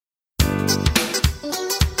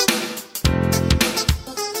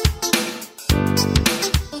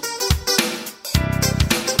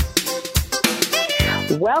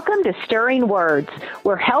Welcome to Stirring Words,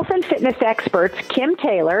 where health and fitness experts Kim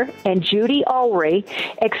Taylor and Judy Ulrey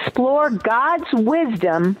explore God's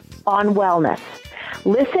wisdom on wellness.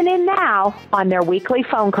 Listen in now on their weekly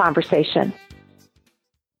phone conversation.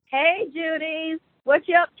 Hey, Judy. What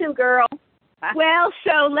you up to, girl? Well,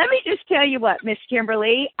 so let me just tell you what, Miss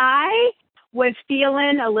Kimberly. I was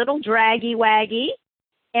feeling a little draggy-waggy,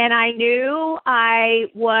 and I knew I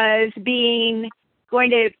was going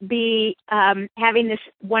to be having this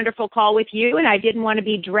wonderful call with you, and I didn't want to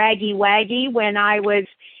be draggy-waggy when I was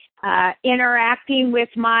interacting with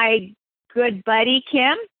my good buddy,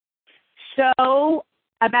 Kim. So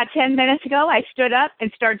about 10 minutes ago, I stood up and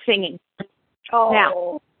started singing. Oh.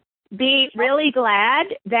 Now, be really glad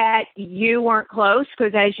that you weren't close,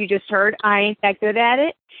 because as you just heard, I ain't that good at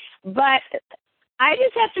it. But I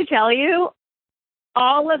just have to tell you,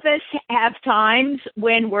 all of us have times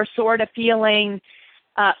when we're sort of feeling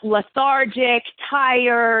lethargic,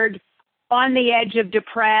 tired, on the edge of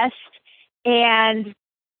depressed, and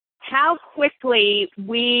how quickly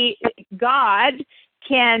God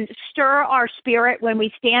can stir our spirit when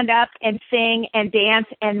we stand up and sing and dance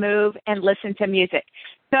and move and listen to music.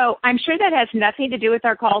 So I'm sure that has nothing to do with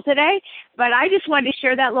our call today, but I just wanted to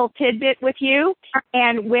share that little tidbit with you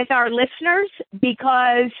and with our listeners,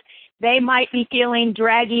 because they might be feeling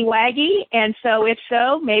draggy-waggy, and so if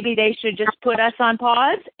so, maybe they should just put us on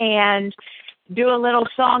pause and do a little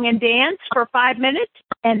song and dance for 5 minutes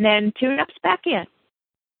and then tune us back in.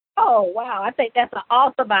 Oh, wow. I think that's an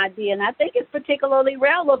awesome idea, and I think it's particularly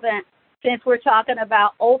relevant since we're talking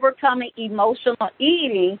about overcoming emotional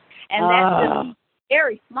eating, and that's just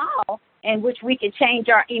very small, in which we can change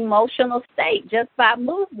our emotional state just by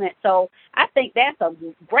movement. So I think that's a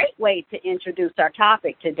great way to introduce our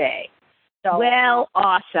topic today. So, well,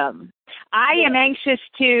 awesome. I am anxious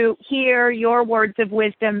to hear your words of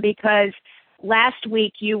wisdom, because last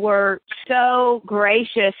week you were so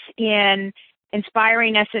gracious in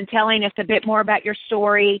inspiring us and telling us a bit more about your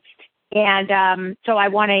story. And so I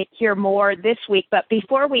want to hear more this week. But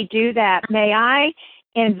before we do that, may I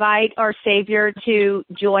invite our Savior to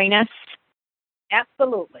join us?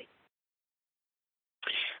 Absolutely.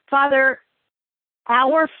 Father,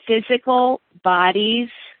 our physical bodies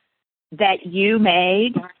that you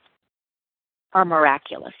made are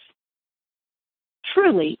miraculous,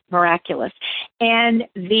 truly miraculous. And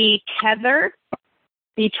the tether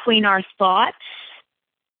between our thoughts,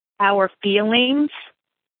 our feelings,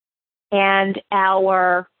 and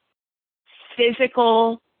our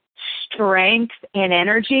physical strength and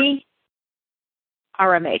energy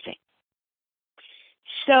are amazing.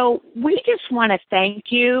 So we just want to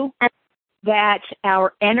thank you that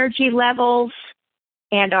our energy levels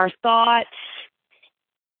and our thoughts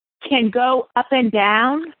can go up and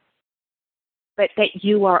down, but that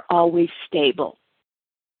you are always stable,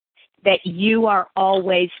 that you are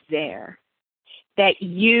always there, that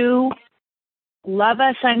you love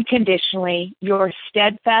us unconditionally. Your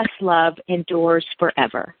steadfast love endures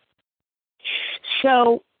forever.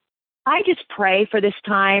 So I just pray for this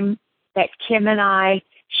time that Kim and I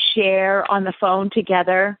share on the phone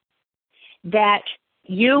together, that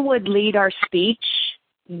you would lead our speech,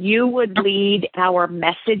 you would lead our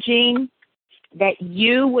messaging, that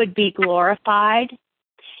you would be glorified,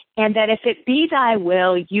 and that if it be thy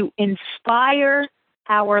will, you inspire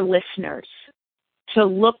our listeners to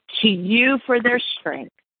look to you for their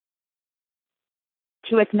strength,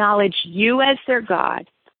 to acknowledge you as their God,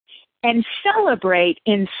 and celebrate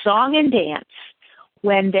in song and dance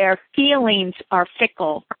when their feelings are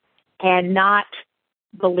fickle and not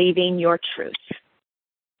believing your truth.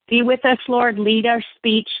 Be with us, Lord. Lead our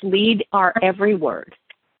speech. Lead our every word.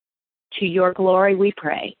 To your glory we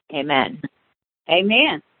pray. Amen.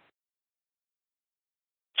 Amen.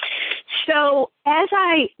 So, as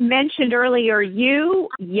I mentioned earlier, you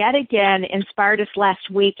yet again inspired us last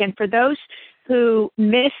week. And for those who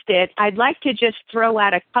missed it, I'd like to just throw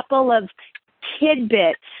out a couple of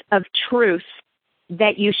tidbits of truth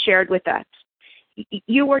that you shared with us.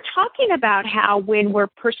 You were talking about how when we're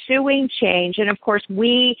pursuing change, and of course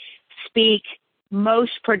we speak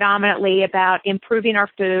most predominantly about improving our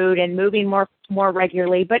food and moving more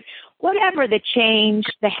regularly, but whatever the change,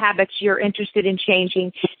 the habits you're interested in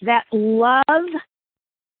changing, that love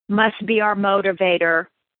must be our motivator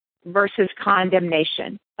versus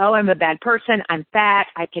condemnation. Oh, I'm a bad person. I'm fat.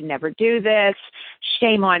 I can never do this.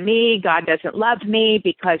 Shame on me. God doesn't love me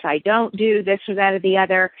because I don't do this or that or the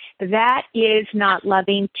other. That is not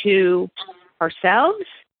loving to ourselves,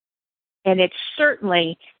 and it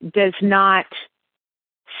certainly does not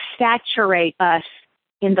saturate us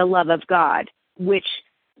in the love of God, which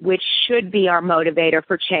should be our motivator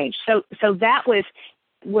for change. So that was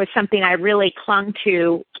was something I really clung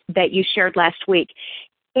to that you shared last week.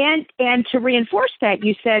 And to reinforce that,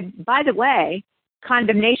 you said, by the way,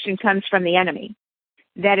 condemnation comes from the enemy.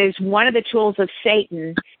 That is one of the tools of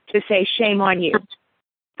Satan to say, shame on you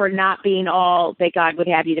for not being all that God would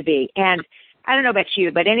have you to be. And I don't know about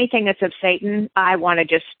you, but anything that's of Satan, I want to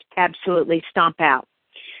just absolutely stomp out.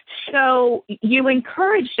 So you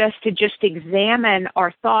encouraged us to just examine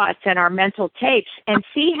our thoughts and our mental tapes and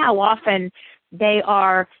see how often they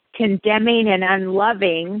are condemning and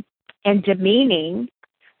unloving and demeaning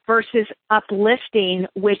versus uplifting,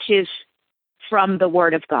 which is from the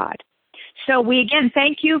Word of God. So we, again,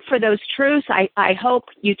 thank you for those truths. I hope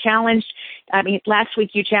you last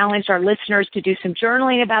week you challenged our listeners to do some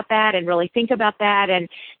journaling about that and really think about that and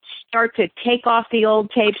start to take off the old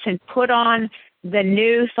tapes and put on the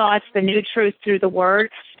new thoughts, the new truth through the Word.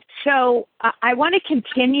 So I want to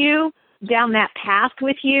continue down that path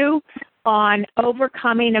with you on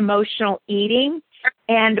overcoming emotional eating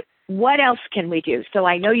and what else can we do? So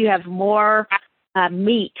I know you have more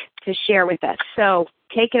meat to share with us. So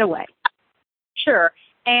take it away. Sure.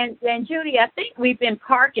 And Judy, I think we've been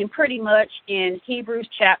parking pretty much in Hebrews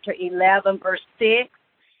chapter 11, verse 6.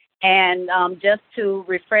 And just to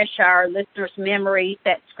refresh our listeners' memory,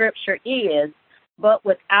 that scripture is, but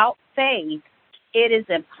without faith, it is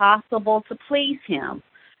impossible to please him.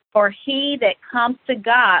 For he that comes to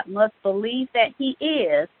God must believe that he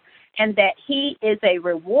is, and that he is a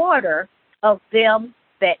rewarder of them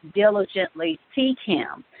that diligently seek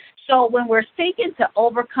him. So when we're seeking to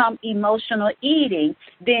overcome emotional eating,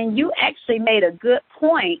 then you actually made a good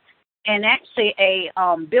point and actually a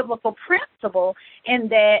biblical principle in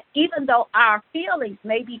that even though our feelings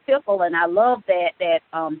may be fickle, and I love that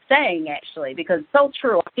saying actually, because it's so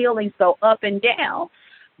true, our feelings go up and down,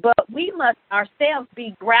 but we must ourselves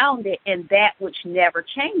be grounded in that which never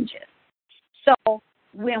changes. So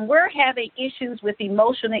when we're having issues with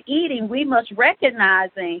emotional eating, we must recognize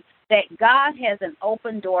that God has an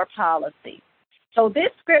open door policy. So this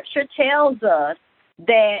scripture tells us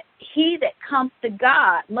that he that comes to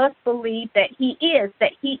God must believe that he is,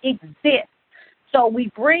 that he exists. So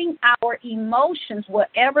we bring our emotions,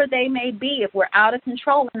 whatever they may be, if we're out of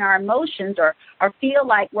control in our emotions or feel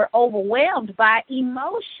like we're overwhelmed by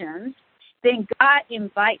emotions, then God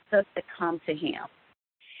invites us to come to him.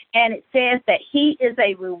 And it says that he is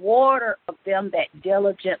a rewarder of them that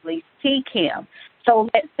diligently seek him. So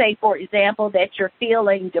let's say, for example, that you're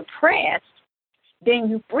feeling depressed. Then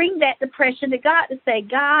you bring that depression to God to say,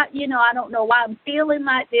 God, I don't know why I'm feeling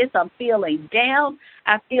like this. I'm feeling down.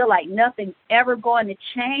 I feel like nothing's ever going to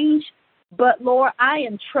change. But, Lord, I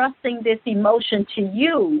am trusting this emotion to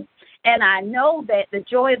you. And I know that the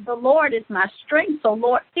joy of the Lord is my strength. So,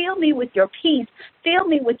 Lord, fill me with your peace. Fill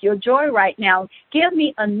me with your joy right now. Give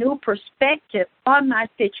me a new perspective on my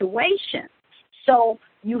situation. So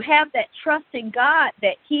you have that trust in God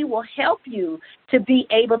that he will help you to be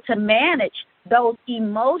able to manage those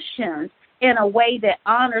emotions in a way that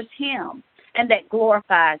honors him and that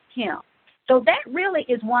glorifies him. So that really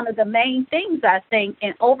is one of the main things, I think,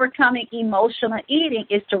 in overcoming emotional eating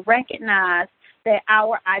is to recognize that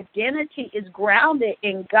our identity is grounded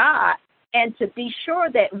in God and to be sure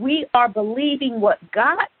that we are believing what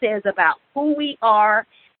God says about who we are,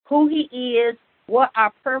 who he is, what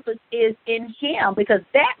our purpose is in him, because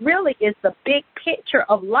that really is the big picture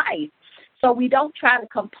of life. So we don't try to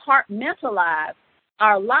compartmentalize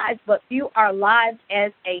our lives, but view our lives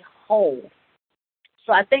as a whole.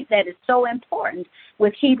 So I think that is so important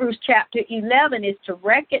with Hebrews chapter 11 is to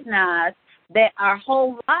recognize that our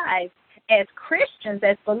whole life as Christians,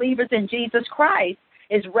 as believers in Jesus Christ,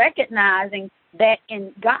 is recognizing that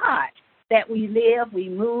in God that we live, we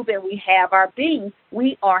move, and we have our being.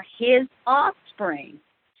 We are his offspring.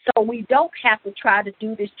 So we don't have to try to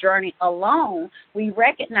do this journey alone. We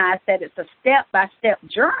recognize that it's a step-by-step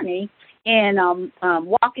journey and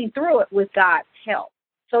walking through it with God's help.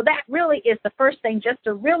 So that really is the first thing, just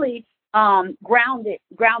to really ground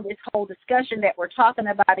this whole discussion that we're talking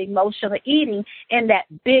about emotional eating in that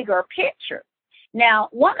bigger picture. Now,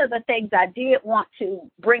 one of the things I did want to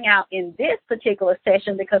bring out in this particular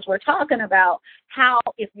session, because we're talking about how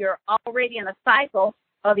if you're already in a cycle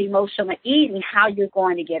of emotional eating, how you're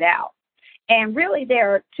going to get out. And really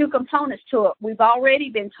there are two components to it. We've already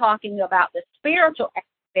been talking about the spiritual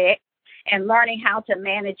aspect and learning how to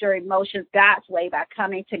manage your emotions God's way by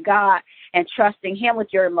coming to God and trusting him with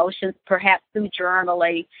your emotions, perhaps through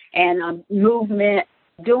journaling and movement,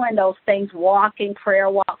 doing those things, walking,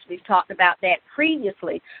 prayer walks. We've talked about that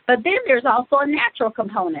previously. But then there's also a natural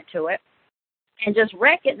component to it, and just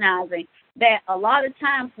recognizing that a lot of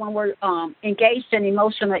times when we're engaged in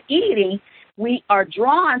emotional eating, we are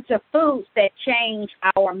drawn to foods that change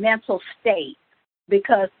our mental state,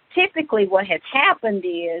 because typically what has happened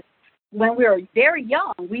is when we were very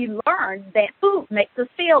young, we learned that food makes us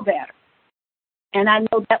feel better. And I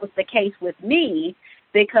know that was the case with me,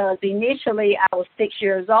 because initially I was 6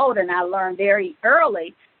 years old and I learned very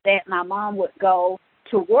early that my mom would go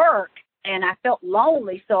to work and I felt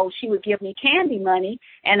lonely, so she would give me candy money,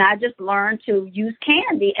 and I just learned to use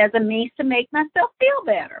candy as a means to make myself feel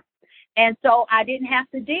better. And so I didn't have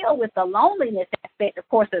to deal with the loneliness aspect. Of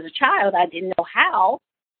course, as a child, I didn't know how,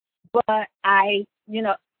 but I,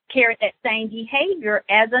 carried that same behavior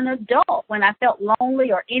as an adult. When I felt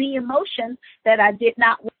lonely or any emotion that I did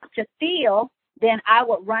not want to feel, then I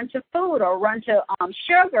would run to food or run to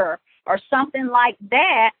sugar or something like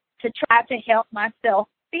that to try to help myself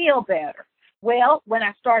feel better. Well, when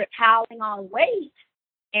I started piling on weight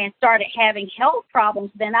and started having health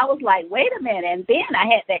problems, then I was like, wait a minute. And then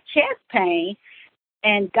I had that chest pain,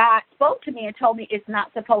 and God spoke to me and told me it's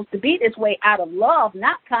not supposed to be this way, out of love,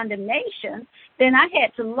 not condemnation. Then I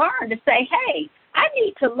had to learn to say, hey, I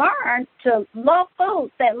need to learn to love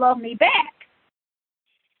foods that love me back.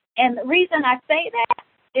 And the reason I say that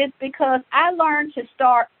is because I learned to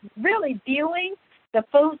start really viewing the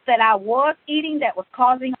foods that I was eating that was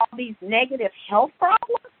causing all these negative health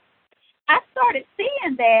problems. I started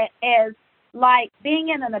seeing that as like being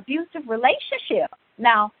in an abusive relationship.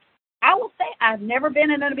 Now, I will say I've never been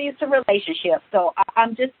in an abusive relationship, so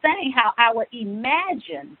I'm just saying how I would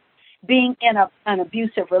imagine being in an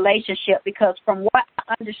abusive relationship, because from what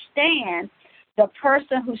I understand, the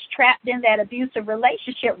person who's trapped in that abusive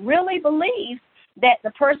relationship really believes that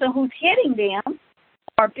the person who's hitting them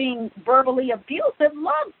or being verbally abusive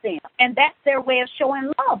loves them, and that's their way of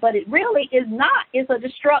showing love, but it really is not. It's a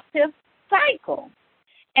destructive cycle.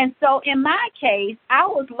 And so in my case, I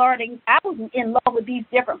was in love with these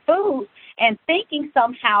different foods and thinking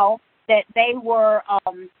somehow that they were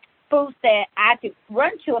foods that I could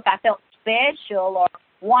run to if I felt special or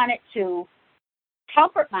wanted to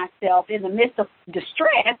comfort myself in the midst of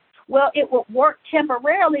distress. Well, it would work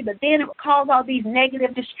temporarily, but then it would cause all these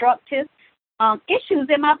negative, destructive issues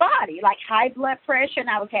in my body, like high blood pressure, and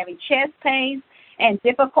I was having chest pains and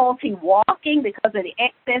difficulty walking because of the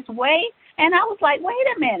excess weight. And I was like, wait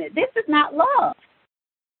a minute, this is not love.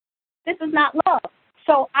 This is not love.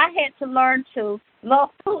 So I had to learn to love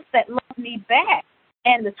foods that love me back.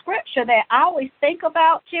 And the scripture that I always think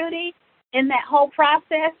about, Judy, in that whole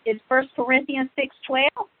process is 1 Corinthians 6:12.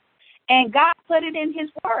 And God put it in his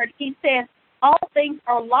word. He says, all things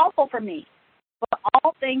are lawful for me, but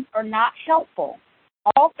all things are not helpful.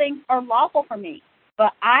 All things are lawful for me,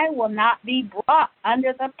 but I will not be brought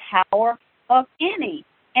under the power of any.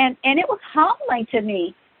 And it was humbling to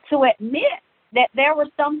me to admit that there were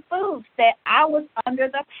some foods that I was under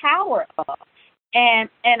the power of. And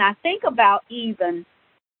I think about, even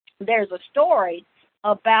there's a story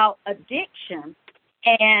about addiction,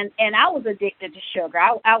 and I was addicted to sugar.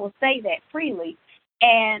 I will say that freely.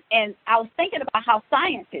 And I was thinking about how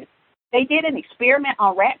scientists, they did an experiment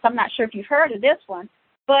on rats. I'm not sure if you've heard of this one,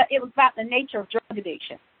 but it was about the nature of drug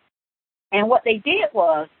addiction. And what they did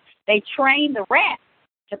was they trained the rats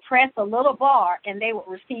to press a little bar, and they would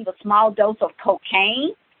receive a small dose of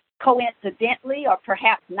cocaine, coincidentally, or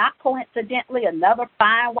perhaps not coincidentally, another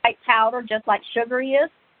fine white powder, just like sugar is.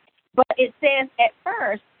 But it says at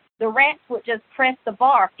first the rats would just press the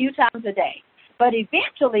bar a few times a day. But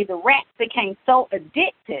eventually the rats became so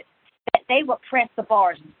addicted that they would press the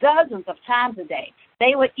bars dozens of times a day.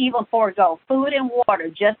 They would even forego food and water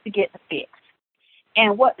just to get the fix.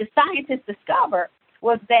 And what the scientists discovered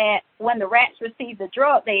was that when the rats received the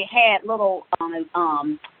drug, they had little,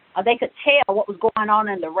 they could tell what was going on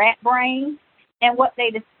in the rat brain. And what they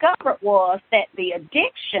discovered was that the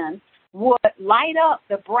addiction would light up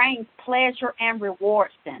the brain's pleasure and reward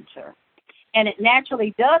center. And it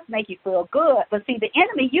naturally does make you feel good. But see, the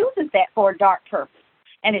enemy uses that for a dark purpose,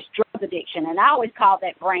 and it's drug addiction. And I always call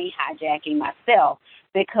that brain hijacking myself,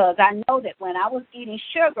 because I know that when I was eating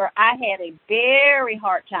sugar, I had a very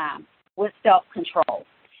hard time with self-control.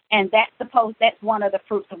 And that's one of the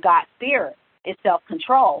fruits of God's Spirit, is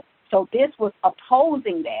self-control. So this was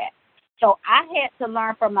opposing that. So I had to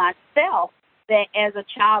learn for myself that as a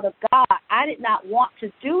child of God, I did not want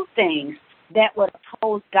to do things that would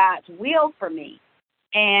oppose God's will for me.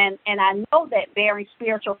 And I know that bearing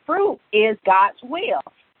spiritual fruit is God's will.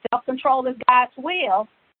 Self-control is God's will.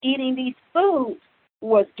 Eating these foods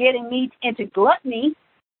was getting me into gluttony,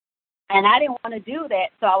 and I didn't want to do that.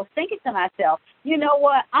 So I was thinking to myself, you know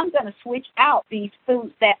what? I'm going to switch out these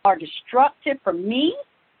foods that are destructive for me,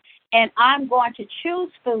 and I'm going to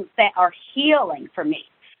choose foods that are healing for me.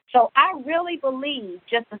 So I really believe,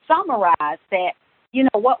 just to summarize, that,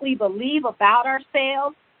 what we believe about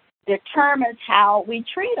ourselves determines how we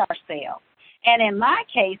treat ourselves. And in my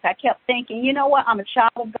case, I kept thinking, you know what, I'm a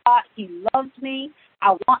child of God. He loves me.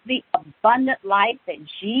 I want the abundant life that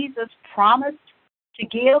Jesus promised to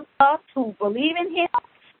give us who believe in him.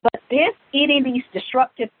 But eating these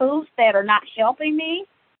destructive foods that are not helping me,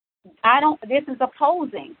 this is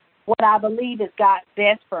opposing what I believe is God's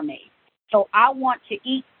best for me. So I want to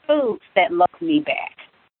eat foods that love me back.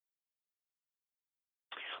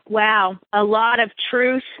 Wow, a lot of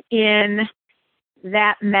truth in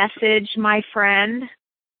that message, my friend.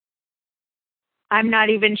 I'm not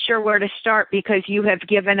even sure where to start because you have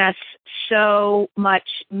given us so much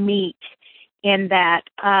meat in that.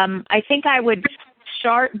 I think I would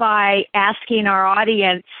start by asking our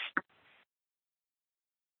audience,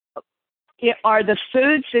 are the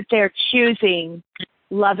foods that they're choosing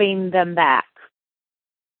loving them back?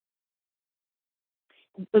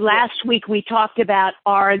 Last week we talked about,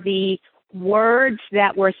 are the words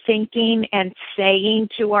that we're thinking and saying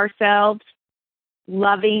to ourselves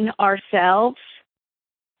loving ourselves?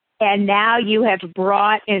 And now you have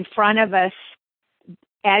brought in front of us,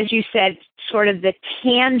 as you said, sort of the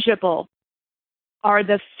tangible. Are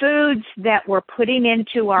the foods that we're putting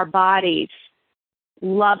into our bodies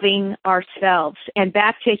loving ourselves? And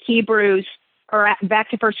back to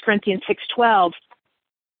back to 1 Corinthians 6:12,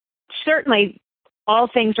 certainly all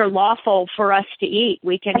things are lawful for us to eat.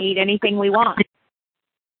 We can eat anything we want.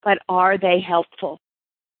 But are they helpful?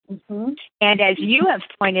 Mm-hmm. And as you have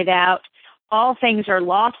pointed out, all things are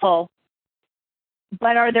lawful,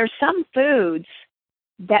 but are there some foods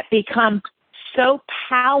that become so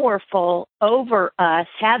powerful over us,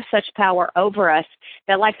 have such power over us,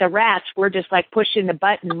 that like the rats, we're just like pushing the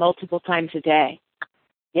button multiple times a day?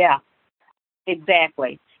 Yeah,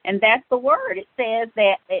 exactly. And that's the word. It says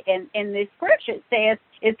that in the scripture, it says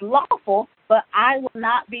it's lawful, but I will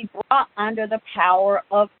not be brought under the power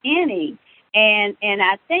of any. And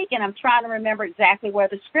I think, and I'm trying to remember exactly where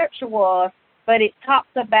the scripture was, but it talks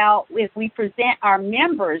about if we present our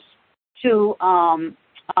members to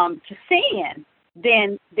sin,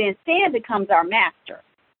 then sin becomes our master.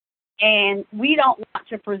 And we don't want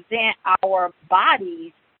to present our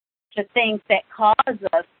bodies to things that cause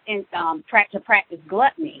us to practice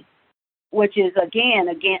gluttony, which is, again,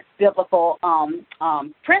 against biblical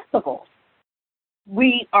principles.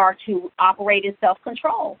 We are to operate in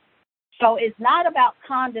self-control. So it's not about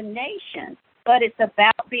condemnation, but it's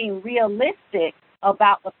about being realistic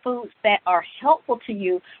about the foods that are helpful to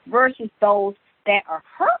you versus those that are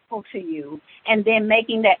hurtful to you, and then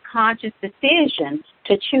making that conscious decision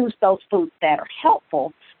to choose those foods that are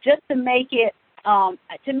helpful, just to make it,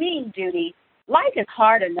 to me, Judy, life is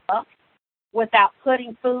hard enough without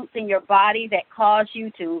putting foods in your body that cause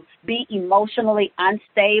you to be emotionally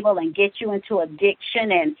unstable and get you into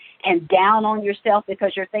addiction and down on yourself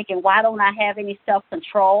because you're thinking, why don't I have any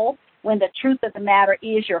self-control? When the truth of the matter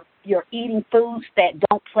is you're eating foods that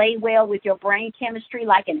don't play well with your brain chemistry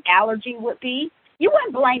like an allergy would be. You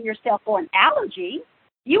wouldn't blame yourself for an allergy.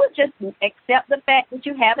 You would just accept the fact that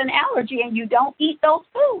you have an allergy and you don't eat those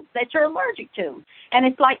foods that you're allergic to. And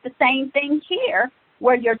it's like the same thing here,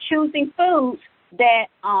 where you're choosing foods that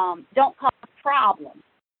don't cause problems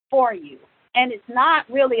for you. And it's not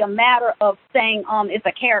really a matter of saying it's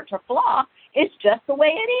a character flaw. It's just the way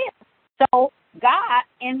it is. So God,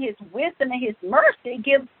 in his wisdom and his mercy,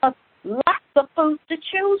 gives us lots of foods to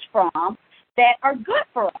choose from that are good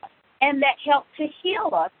for us and that help to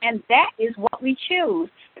heal us. And that is what we choose,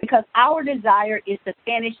 because our desire is to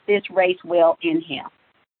finish this race well in him.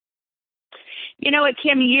 You know what,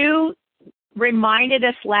 Kim, you reminded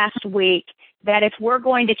us last week that if we're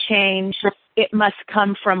going to change, it must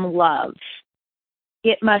come from love.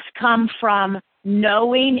 It must come from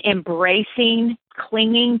knowing, embracing,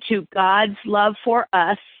 clinging to God's love for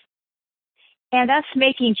us, and us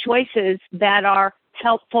making choices that are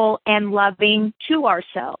helpful and loving to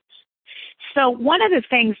ourselves. So one of the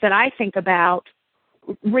things that I think about,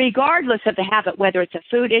 regardless of the habit, whether it's a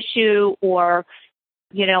food issue or,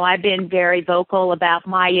 you know, I've been very vocal about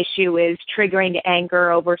my issue is triggering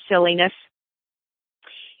anger over silliness.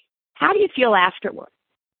 How do you feel afterward?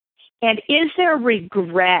 And is there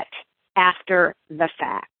regret after the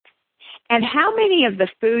fact? And how many of the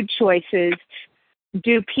food choices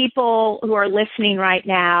do people who are listening right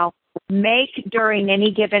now make during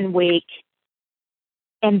any given week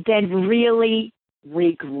and then really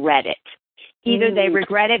regret it? Either they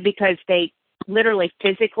regret it because they literally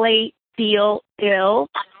physically feel ill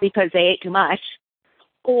because they ate too much,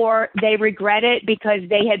 or they regret it because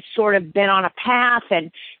they had sort of been on a path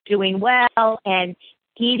and doing well, and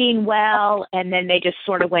eating well, and then they just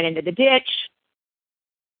sort of went into the ditch.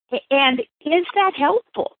 And is that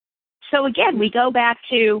helpful? So again, we go back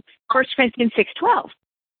to 1 Corinthians 6:12.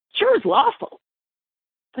 Sure, it's lawful,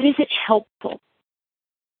 but is it helpful?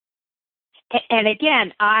 And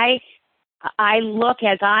again, I look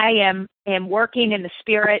as I am working in the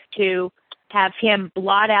Spirit to have Him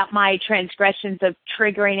blot out my transgressions of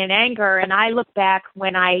triggering and anger, and I look back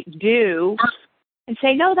when I do and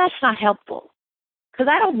say, no, that's not helpful, because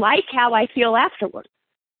I don't like how I feel afterwards.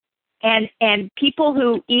 And people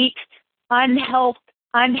who eat unhelpful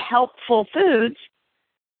foods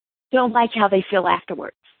don't like how they feel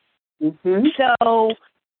afterwards. Mm-hmm.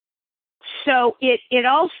 So it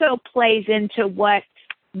also plays into what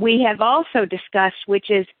we have also discussed, which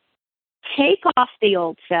is take off the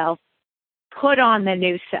old self, put on the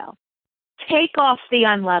new self. Take off the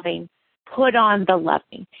unloving, put on the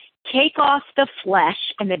loving. Take off the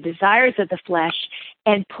flesh and the desires of the flesh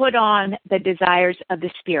and put on the desires of the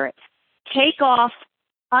Spirit. Take off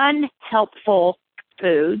unhelpful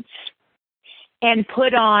foods and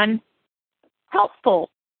put on helpful,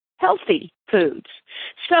 healthy foods.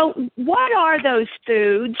 So what are those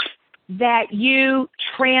foods that you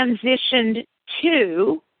transitioned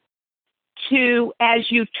to as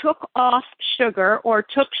you took off sugar or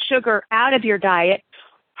took sugar out of your diet?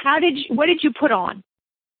 What did you put on?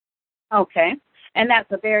 Okay. And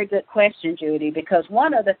that's a very good question, Judy, because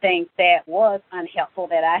one of the things that was unhelpful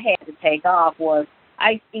that I had to take off was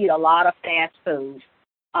I eat a lot of fast food,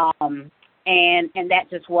 and that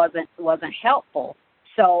just wasn't helpful.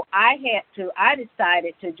 So I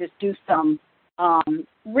decided to just do some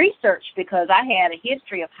research, because I had a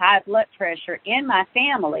history of high blood pressure in my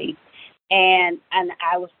family, and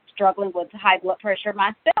I was struggling with high blood pressure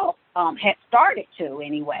myself, had started to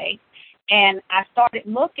anyway. And I started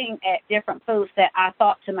looking at different foods that I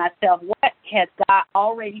thought to myself, what has God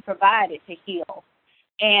already provided to heal?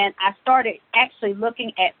 And I started actually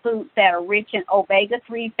looking at foods that are rich in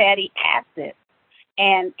omega-3 fatty acids,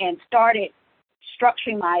 and started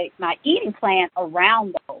structuring my eating plan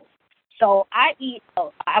around those. So I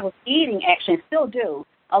was eating, actually, and still do,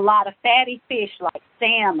 a lot of fatty fish like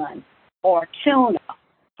salmon or tuna,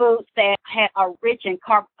 foods that are rich in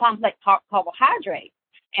complex carbohydrates.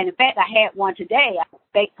 And in fact, I had one today. I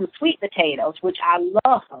baked some sweet potatoes, which I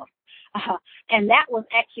love. And that was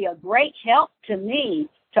actually a great help to me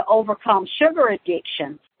to overcome sugar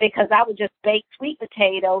addiction, because I would just bake sweet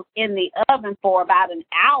potatoes in the oven for about an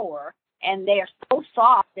hour, and they're so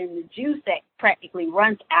soft, and the juice that practically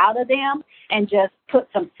runs out of them, and just put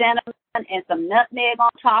some cinnamon and some nutmeg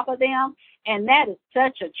on top of them. And that is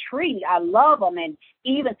such a treat. I love them. And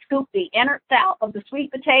even scoop the innards out of the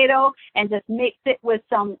sweet potato and just mix it with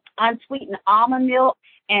some unsweetened almond milk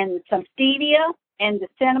and some stevia and the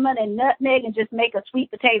cinnamon and nutmeg, and just make a sweet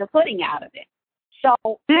potato pudding out of it. So,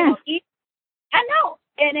 I know.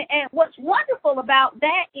 And what's wonderful about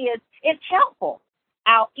that is it's helpful.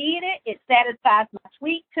 I'll eat it. It satisfies my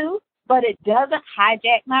sweet tooth, but it doesn't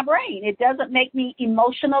hijack my brain. It doesn't make me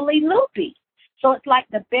emotionally loopy. So it's like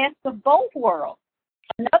the best of both worlds.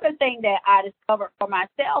 Another thing that I discovered for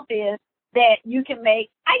myself is that you can make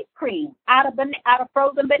ice cream out of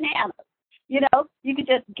frozen bananas. You know, you could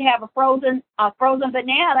just have a frozen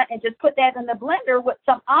banana and just put that in the blender with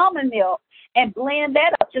some almond milk and blend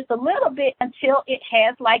that up just a little bit until it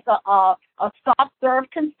has like a soft serve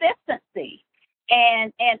consistency.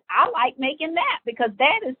 And I like making that, because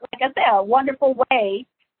that is, like I said, a wonderful way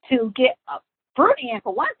to get fruit in,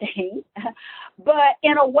 for one thing, but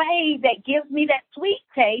in a way that gives me that sweet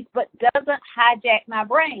taste but doesn't hijack my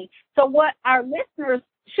brain. So what our listeners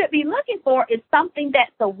should be looking for is something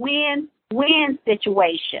that's a win-win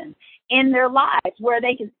situation in their lives, where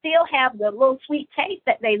they can still have the little sweet taste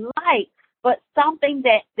that they like, but something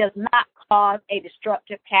that does not cause a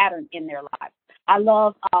destructive pattern in their lives. I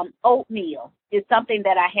love oatmeal. It's something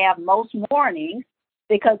that I have most mornings,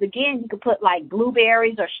 because, again, you can put like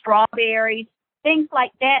blueberries or strawberries, things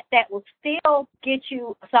like that will still get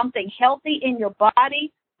you something healthy in your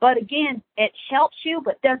body. But, again, it helps you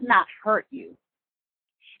but does not hurt you.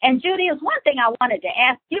 And, Judy, is one thing I wanted to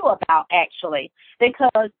ask you about, actually,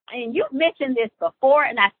 because, and you've mentioned this before,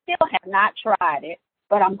 and I still have not tried it,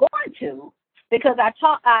 but I'm going to, because I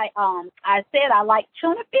said I like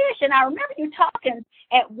tuna fish, and I remember you talking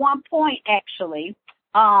at one point, actually,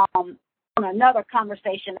 on another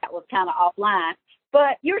conversation that was kind of offline,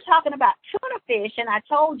 but you were talking about tuna fish, and I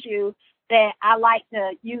told you that I like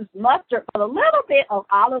to use mustard, but a little bit of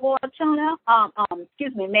olive oil tuna,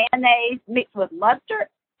 mayonnaise mixed with mustard.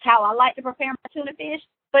 How I like to prepare my tuna fish.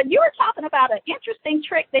 But you were talking about an interesting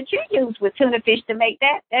trick that you use with tuna fish to make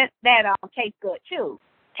that taste good too.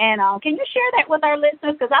 And can you share that with our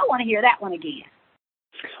listeners? Because I want to hear that one again.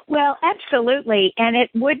 Well, absolutely. And it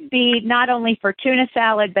would be not only for tuna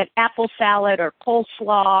salad, but apple salad or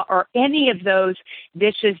coleslaw or any of those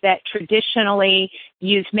dishes that traditionally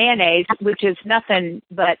use mayonnaise, which is nothing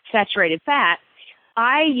but saturated fat.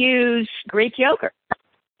 I use Greek yogurt.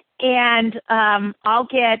 And I'll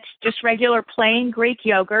get just regular plain Greek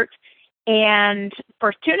yogurt. And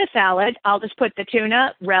for tuna salad, I'll just put the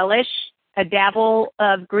tuna, relish, a dabble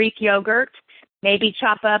of Greek yogurt, maybe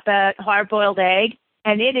chop up a hard-boiled egg,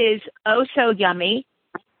 and it is oh so yummy.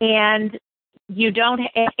 And you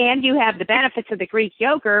have the benefits of the Greek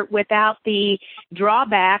yogurt without the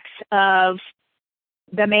drawbacks of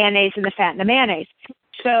the mayonnaise and the fat in the mayonnaise.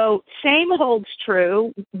 So same holds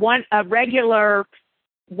true. A regular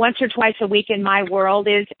once or twice a week in my world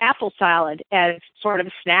is apple salad as sort of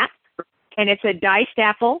a snack. And it's a diced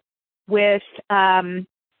apple with,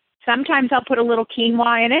 sometimes I'll put a little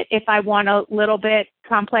quinoa in it if I want a little bit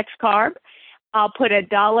complex carb. I'll put a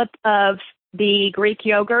dollop of the Greek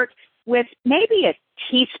yogurt with maybe a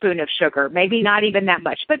teaspoon of sugar, maybe not even that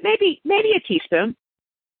much, but maybe a teaspoon.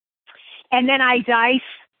 And then I dice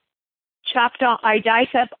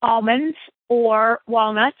up almonds or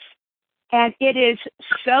walnuts, and it is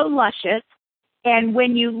so luscious. And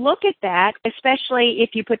when you look at that, especially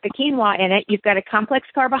if you put the quinoa in it, you've got a complex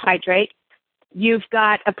carbohydrate, you've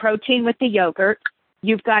got a protein with the yogurt,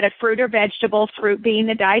 you've got a fruit or vegetable, fruit being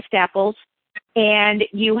the diced apples, and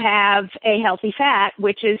you have a healthy fat,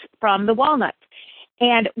 which is from the walnuts.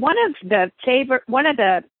 And one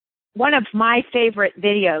of my favorite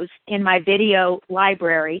videos in my video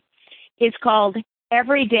library is called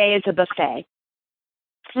Every Day is a Buffet.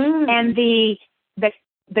 And the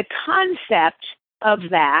concept of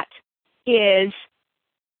that is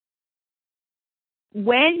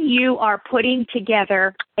when you are putting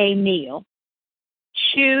together a meal,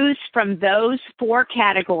 choose from those 4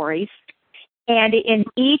 categories, and in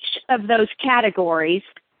each of those categories,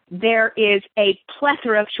 there is a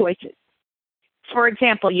plethora of choices. For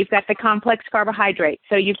example, you've got the complex carbohydrate.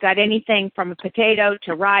 So you've got anything from a potato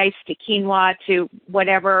to rice to quinoa to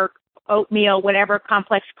whatever, oatmeal, whatever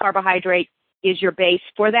complex carbohydrate is your base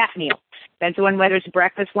for that meal. Depends on whether it's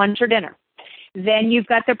breakfast, lunch, or dinner. Then you've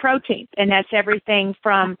got the protein, and that's everything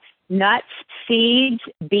from nuts, seeds,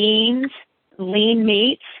 beans, lean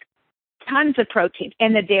meats, tons of protein,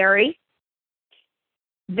 and the dairy.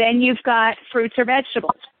 Then you've got fruits or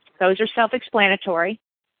vegetables. Those are self-explanatory.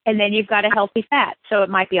 And then you've got a healthy fat. So it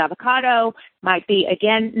might be avocado, might be,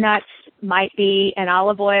 again, nuts, might be an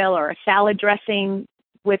olive oil or a salad dressing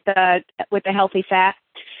with a healthy fat.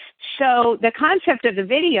 So the concept of the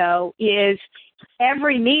video is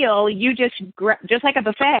every meal you just like a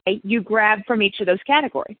buffet, you grab from each of those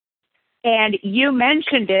categories. And you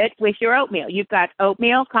mentioned it with your oatmeal. You've got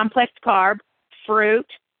oatmeal, complex carb, fruit,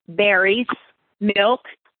 berries, milk,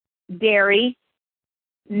 dairy,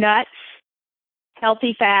 nuts,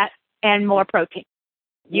 healthy fat, and more protein.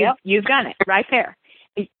 You've done it right there.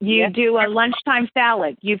 You do a lunchtime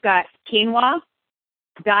salad. You've got quinoa,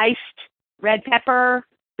 diced red pepper,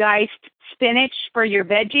 diced spinach for your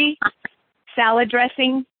veggie, salad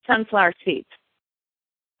dressing, sunflower seeds.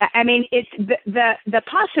 I mean, it's the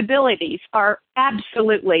possibilities are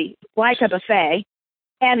absolutely, like a buffet,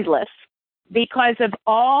 endless because of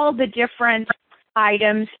all the different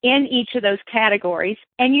items in each of those categories,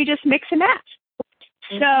 and you just mix and match.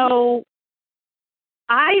 So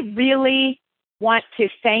I really want to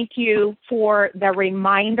thank you for the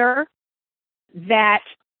reminder that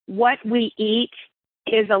what we eat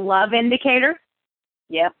is a love indicator.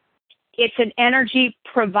 Yep. It's an energy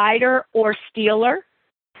provider or stealer.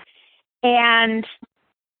 And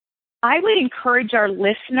I would encourage our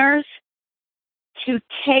listeners to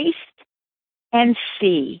taste and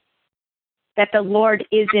see that the Lord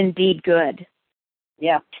is indeed good.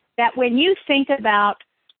 Yeah. That when you think about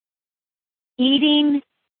eating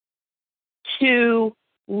to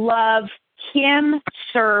love Him,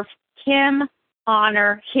 serve Him,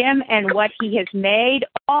 honor Him and what He has made,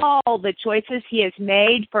 all the choices He has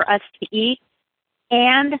made for us to eat,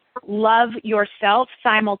 and love yourself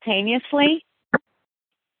simultaneously,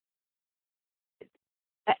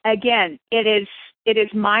 again, it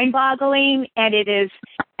is mind-boggling, and it is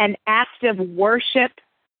an act of worship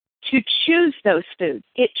to choose those foods.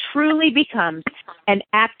 It truly becomes an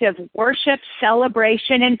act of worship,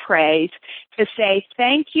 celebration, and praise to say,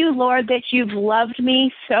 thank you, Lord, that you've loved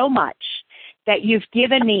me so much, that you've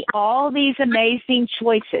given me all these amazing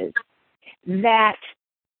choices that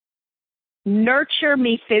nurture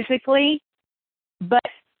me physically, but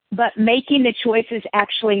but making the choices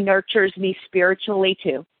actually nurtures me spiritually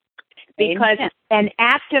too. Because an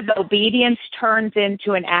act of obedience turns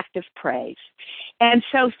into an act of praise. And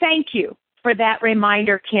so thank you for that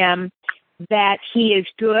reminder, Kim, that he is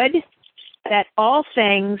good, that all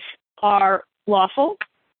things are lawful,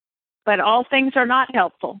 but all things are not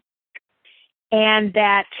helpful. And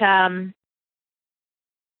that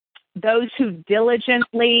those who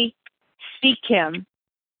diligently seek him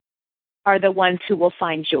are the ones who will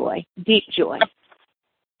find joy, deep joy.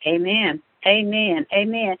 Amen. Amen.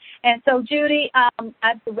 Amen. And so, Judy,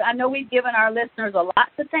 I know we've given our listeners a lot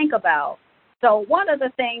to think about. So one of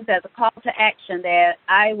the things as a call to action that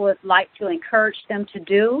I would like to encourage them to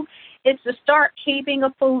do is to start keeping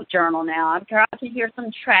a food journal now. I'm trying to hear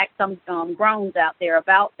some groans out there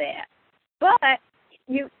about that. But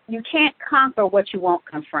you can't conquer what you won't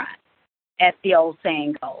confront, as the old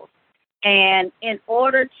saying goes. And in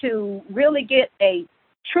order to really get a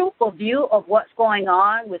truthful view of what's going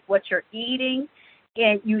on with what you're eating,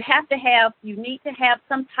 and you need to have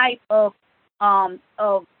some type of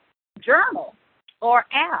journal or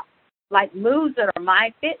app like Lose It or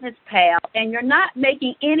MyFitnessPal, and you're not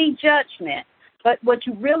making any judgment. But what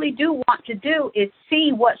you really do want to do is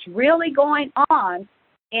see what's really going on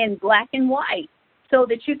in black and white so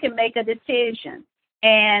that you can make a decision.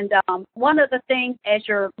 And one of the things as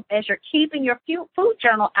you're keeping your food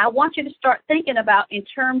journal, I want you to start thinking about in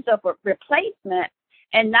terms of a replacement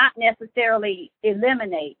and not necessarily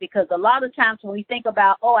eliminate, because a lot of times when we think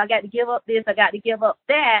about, I got to give up this, I got to give up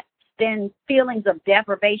that, then feelings of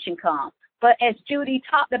deprivation come. But as Judy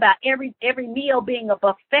talked about, every meal being a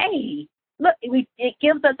buffet, look, it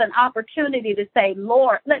gives us an opportunity to say,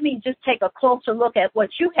 Lord, let me just take a closer look at what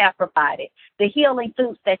you have provided, the healing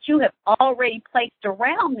foods that you have already placed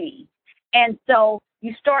around me. And so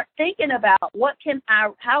you start thinking about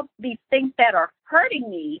how these things that are hurting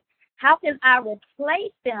me, how can I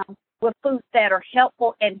replace them with foods that are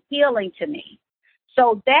helpful and healing to me?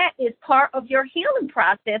 So that is part of your healing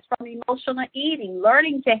process from emotional eating,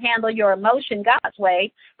 learning to handle your emotion God's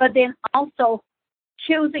way, but then also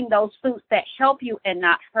choosing those foods that help you and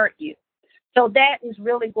not hurt you. So that is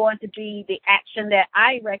really going to be the action that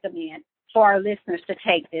I recommend for our listeners to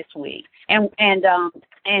take this week. And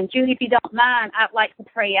Judy, if you don't mind, I'd like to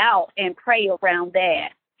pray out and pray around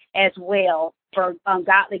that as well for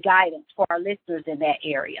godly guidance for our listeners in that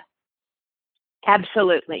area.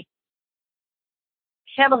 Absolutely.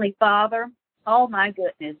 Heavenly Father, oh my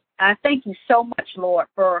goodness, I thank you so much, Lord,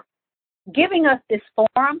 for giving us this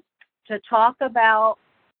forum to talk about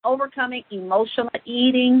overcoming emotional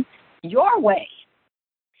eating your way.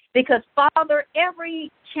 Because, Father,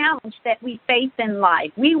 every challenge that we face in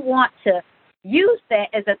life, we want to use that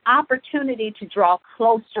as an opportunity to draw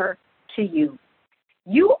closer to you.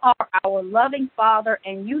 You are our loving Father,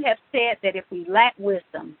 and you have said that if we lack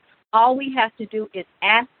wisdom, all we have to do is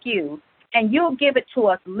ask you, and you'll give it to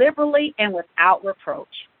us liberally and without reproach.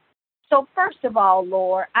 So first of all,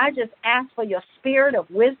 Lord, I just ask for your spirit of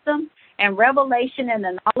wisdom and revelation and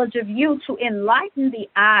the knowledge of you to enlighten the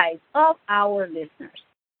eyes of our listeners.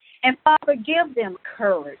 And Father, give them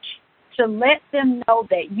courage to let them know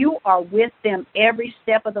that you are with them every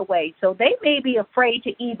step of the way, so they may be afraid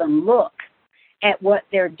to even look at what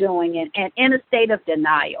they're doing and in a state of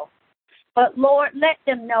denial. But Lord, let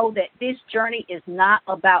them know that this journey is not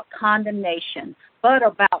about condemnation, but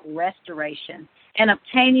about restoration and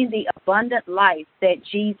obtaining the abundant life that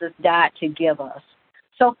Jesus died to give us.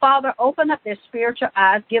 So Father, open up their spiritual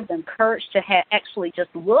eyes, give them courage to actually just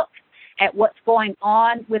look at what's going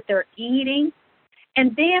on with their eating.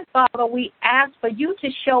 And then, Father, we ask for you to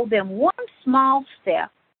show them one small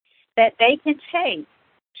step that they can take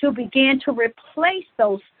to begin to replace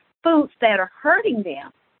those foods that are hurting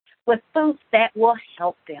them with foods that will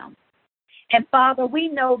help them. And Father, we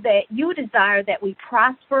know that you desire that we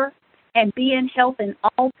prosper and be in health in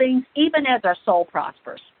all things, even as our soul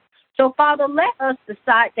prospers. So Father, let us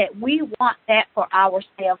decide that we want that for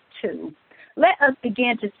ourselves too. Let us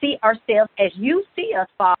begin to see ourselves as you see us,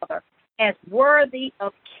 Father, as worthy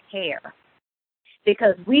of care.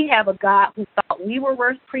 Because we have a God who thought we were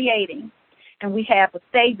worth creating, and we have a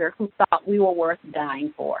Savior who thought we were worth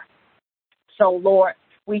dying for. So, Lord,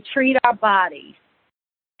 we treat our bodies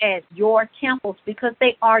as your temples because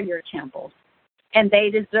they are your temples, and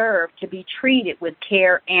they deserve to be treated with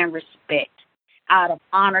care and respect out of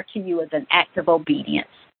honor to you as an act of obedience.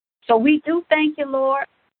 So we do thank you, Lord.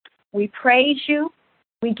 We praise you,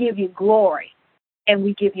 we give you glory, and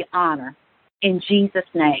we give you honor. In Jesus'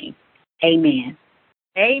 name, amen.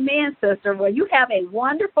 Amen, sister. Well, you have a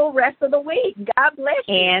wonderful rest of the week. God bless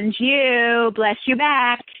you. And you. Bless you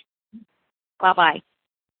back. Bye-bye.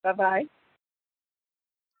 Bye-bye.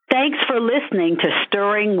 Thanks for listening to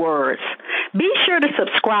Stirring Words. Be sure to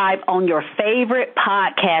subscribe on your favorite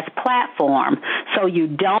podcast platform so you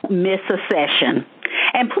don't miss a session.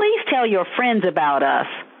 And please tell your friends about us.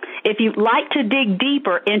 If you'd like to dig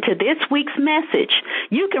deeper into this week's message,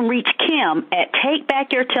 you can reach Kim at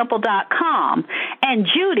TakeBackYourTemple.com and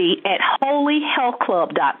Judy at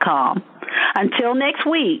HolyHealthClub.com. Until next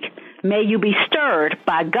week, may you be stirred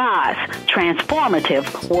by God's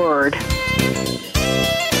transformative word.